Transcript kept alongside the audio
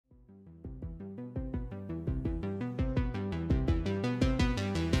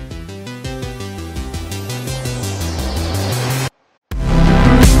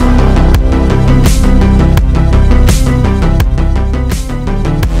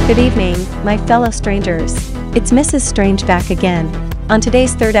Good evening, my fellow strangers. It's Mrs. Strange back again. On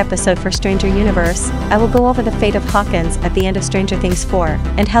today's third episode for Stranger Universe, I will go over the fate of Hawkins at the end of Stranger Things 4,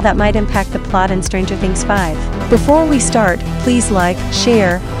 and how that might impact the plot in Stranger Things 5. Before we start, please like,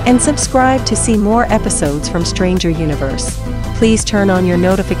 share, and subscribe to see more episodes from Stranger Universe. Please turn on your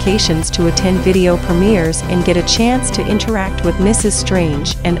notifications to attend video premieres and get a chance to interact with Mrs.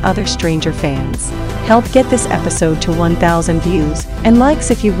 Strange and other Stranger fans. Help get this episode to 1,000 views and likes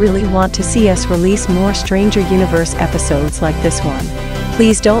if you really want to see us release more Stranger Universe episodes like this one.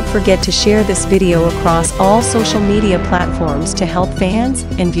 Please don't forget to share this video across all social media platforms to help fans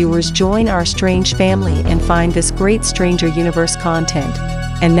and viewers join our Strange family and find this great Stranger Universe content.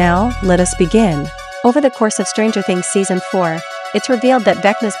 And now, let us begin. Over the course of Stranger Things Season 4, it's revealed that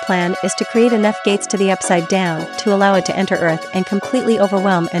Vecna's plan is to create enough gates to the Upside Down to allow it to enter Earth and completely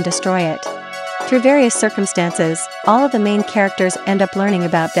overwhelm and destroy it. Through various circumstances, all of the main characters end up learning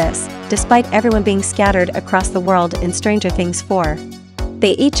about this, despite everyone being scattered across the world in Stranger Things 4.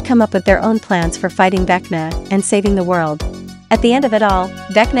 They each come up with their own plans for fighting Vecna and saving the world. At the end of it all,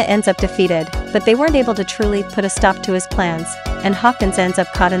 Vecna ends up defeated, but they weren't able to truly put a stop to his plans, and Hawkins ends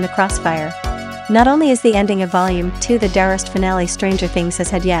up caught in the crossfire. Not only is the ending of Volume 2 the direst finale Stranger Things has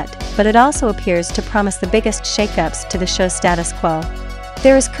had yet, but it also appears to promise the biggest shakeups to the show's status quo.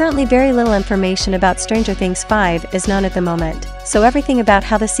 There is currently very little information about Stranger Things 5 is known at the moment, so everything about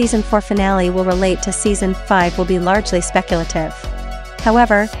how the Season 4 finale will relate to Season 5 will be largely speculative.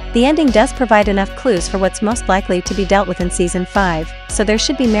 However, the ending does provide enough clues for what's most likely to be dealt with in Season 5, so there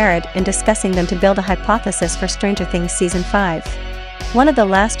should be merit in discussing them to build a hypothesis for Stranger Things Season 5. One of the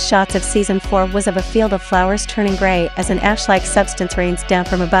last shots of Season 4 was of a field of flowers turning gray as an ash-like substance rains down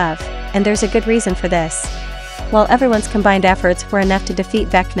from above, and there's a good reason for this. While everyone's combined efforts were enough to defeat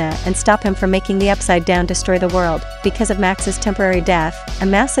Vecna and stop him from making the Upside Down destroy the world, because of Max's temporary death, a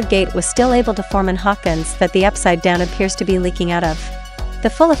massive gate was still able to form in Hawkins that the Upside Down appears to be leaking out of. The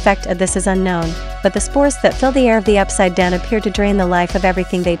full effect of this is unknown, but the spores that fill the air of the Upside Down appear to drain the life of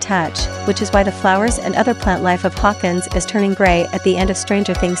everything they touch, which is why the flowers and other plant life of Hawkins is turning gray at the end of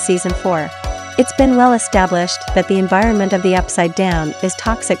Stranger Things Season 4. It's been well established that the environment of the Upside Down is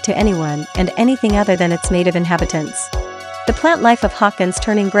toxic to anyone and anything other than its native inhabitants. The plant life of Hawkins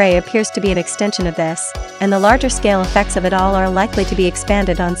turning gray appears to be an extension of this, and the larger scale effects of it all are likely to be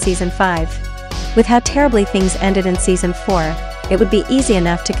expanded on Season 5. With how terribly things ended in Season 4, it would be easy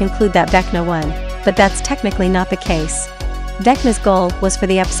enough to conclude that Vecna won, but that's technically not the case. Vecna's goal was for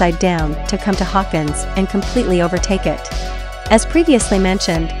the Upside Down to come to Hawkins and completely overtake it. As previously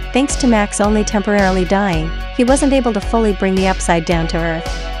mentioned, thanks to Max only temporarily dying, he wasn't able to fully bring the Upside Down to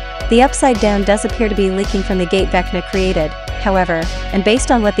Earth. The Upside Down does appear to be leaking from the gate Vecna created, however, and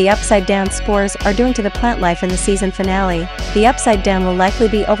based on what the Upside Down spores are doing to the plant life in the season finale, the Upside Down will likely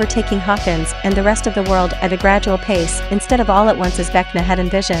be overtaking Hawkins and the rest of the world at a gradual pace instead of all at once as Vecna had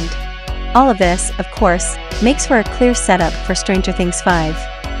envisioned. All of this, of course, makes for a clear setup for Stranger Things 5.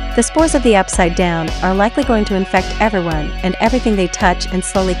 The spores of the Upside Down are likely going to infect everyone and everything they touch and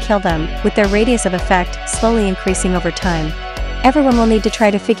slowly kill them, with their radius of effect slowly increasing over time. Everyone will need to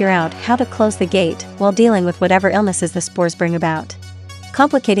try to figure out how to close the gate while dealing with whatever illnesses the spores bring about.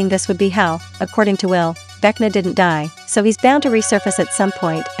 Complicating this would be how, according to Will, Vecna didn't die, so he's bound to resurface at some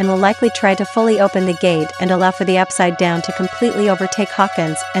point and will likely try to fully open the gate and allow for the Upside Down to completely overtake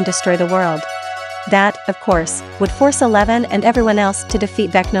Hawkins and destroy the world. That, of course, would force Eleven and everyone else to defeat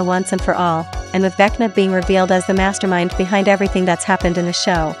Vecna once and for all, and with Vecna being revealed as the mastermind behind everything that's happened in the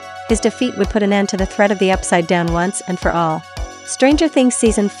show, his defeat would put an end to the threat of the Upside Down once and for all. Stranger Things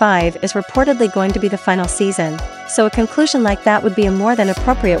Season 5 is reportedly going to be the final season, so a conclusion like that would be a more than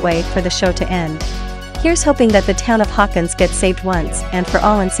appropriate way for the show to end. Here's hoping that the town of Hawkins gets saved once and for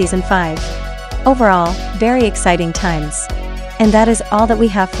all in Season 5. Overall, very exciting times. And that is all that we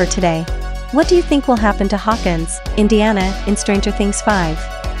have for today. What do you think will happen to Hawkins, Indiana, in Stranger Things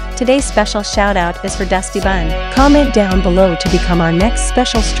 5? Today's special shout-out is for Dusty Bun. Comment down below to become our next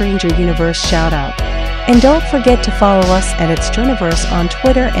special Stranger Universe shout-out. And don't forget to follow us at Straniverse on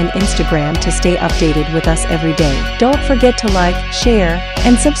Twitter and Instagram to stay updated with us every day. Don't forget to like, share,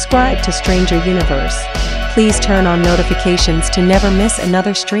 and subscribe to Stranger Universe. Please turn on notifications to never miss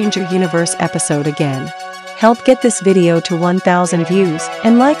another Stranger Universe episode again. Help get this video to 1,000 views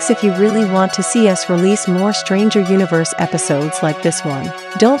and likes if you really want to see us release more Stranger Universe episodes like this one.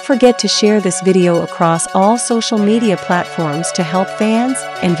 Don't forget to share this video across all social media platforms to help fans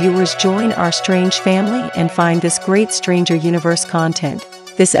and viewers join our Strange family and find this great Stranger Universe content.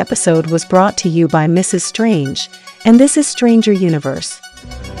 This episode was brought to you by Mrs. Strange, and this is Stranger Universe.